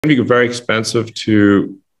Be very expensive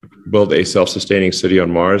to build a self-sustaining city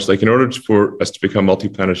on Mars. Like, in order for us to become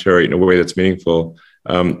multi-planetary in a way that's meaningful,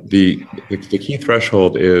 the key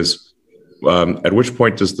threshold is at which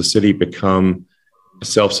point does the city become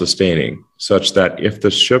self-sustaining, such that if the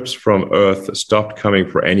ships from Earth stopped coming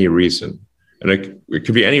for any reason, and it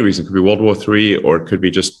could be any reason, it could be World War III, or it could be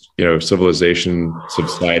just civilization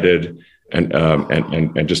subsided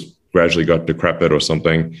and just gradually got decrepit or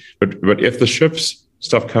something. But if the ships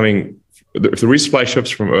stop coming, if the resupply ships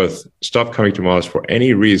from Earth stop coming to Mars for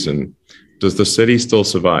any reason, does the city still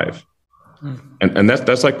survive? And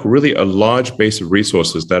that's like really a large base of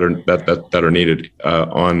resources that are needed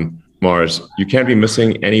on Mars. You can't be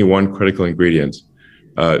missing any one critical ingredient.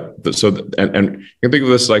 And you can think of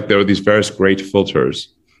this like there are these various great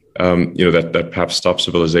filters, that perhaps stop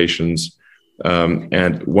civilizations.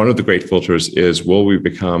 And one of the great filters is, will we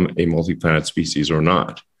become a multi-planet species or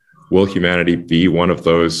not? Will humanity be one of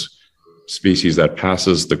those species that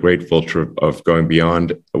passes the great filter of going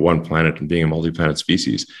beyond one planet and being a multi-planet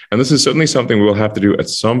species? And this is certainly something we'll have to do at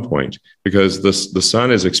some point, because the sun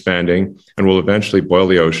is expanding and will eventually boil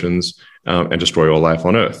the oceans and destroy all life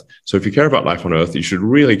on Earth. So if you care about life on Earth, you should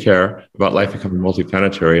really care about life becoming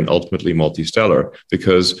multi-planetary and ultimately multi-stellar,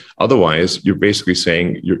 because otherwise you're basically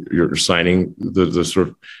saying you're signing the sort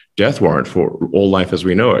of death warrant for all life as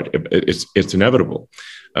we know it. It's inevitable.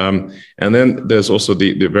 And then there's also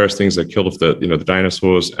the various things that killed off the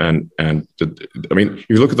dinosaurs. If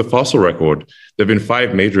you look at the fossil record, there have been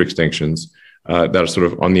 5 major extinctions that are sort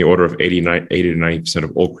of on the order of 80 to 90%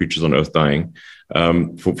 of all creatures on Earth dying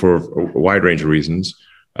for a wide range of reasons.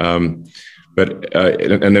 And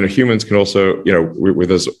then humans can also, where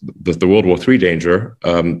there's the World War III danger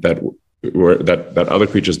that other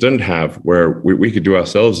creatures didn't have, where we could do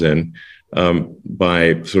ourselves in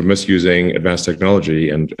by sort of misusing advanced technology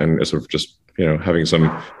and sort of just having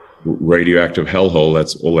some radioactive hellhole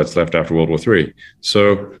that's all that's left after World War III.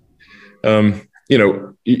 So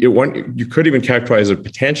you could even characterize it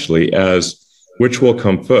potentially as, which will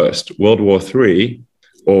come first, World War III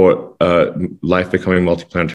or life becoming multiplanetary